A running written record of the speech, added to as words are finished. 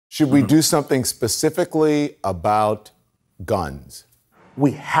Should we do something specifically about guns?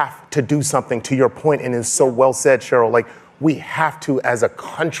 We have to do something, to your point, and it's so well said, Cheryl. Like, we have to, as a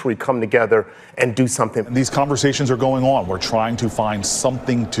country, come together and do something. And these conversations are going on. We're trying to find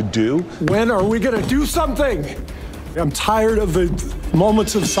something to do. When are we going to do something? I'm tired of the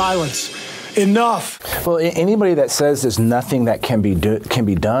moments of silence. Enough. Well, anybody that says there's nothing that can be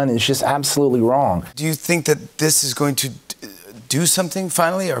done is just absolutely wrong. Do you think that this is going to do something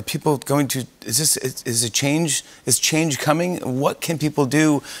finally? Are people going to, is change coming? What can people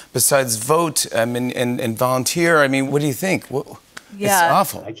do besides vote and volunteer? I mean, what do you think? It's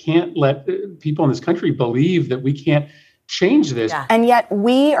awful. I can't let people in this country believe that we can't change this. Yeah. And yet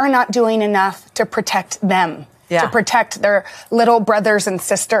we are not doing enough to protect them. To protect their little brothers and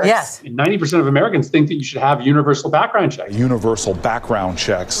sisters. Yes. 90% of Americans think that you should have universal background checks. Universal background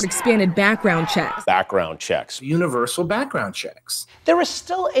checks. Expanded background checks. Background checks. Universal background checks. There is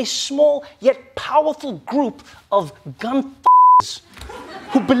still a small yet powerful group of gun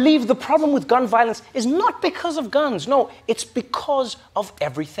who believe the problem with gun violence is not because of guns. No, it's because of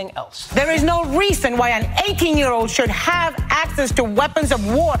everything else. There is no reason why an 18-year-old should have access to weapons of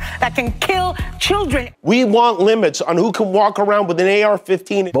war that can kill children. We want limits on who can walk around with an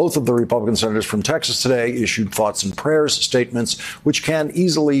AR-15. Both of the Republican senators from Texas today issued thoughts and prayers statements, which can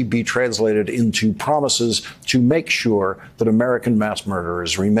easily be translated into promises to make sure that American mass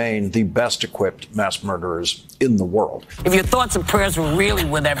murderers remain the best equipped mass murderers in the world. If your thoughts and prayers were really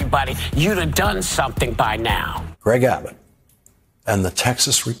with everybody, you'd have done something by now. Greg Abbott and the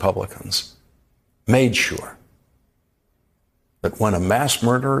Texas Republicans made sure that when a mass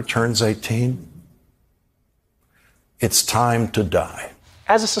murderer turns 18, it's time to die.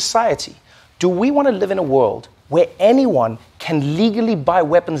 As a society, do we want to live in a world where anyone can legally buy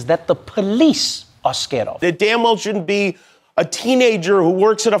weapons that the police are scared of? There damn well shouldn't be a teenager who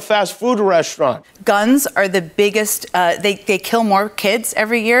works at a fast food restaurant. Guns are the biggest, they kill more kids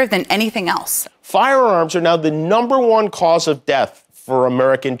every year than anything else. Firearms are now the #1 cause of death for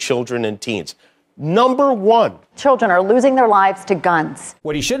American children and teens. #1. Children are losing their lives to guns.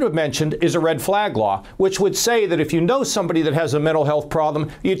 What he should have mentioned is a red flag law, which would say that if you know somebody that has a mental health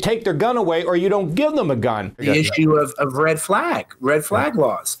problem, you take their gun away or you don't give them a gun. The issue of red flag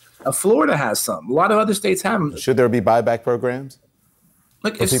laws. Florida has some. A lot of other states have them. Should there be buyback programs?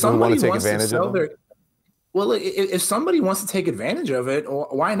 Look, for if people who want somebody to take wants advantage to sell of them? if somebody wants to take advantage of it,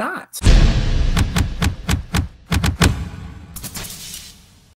 why not?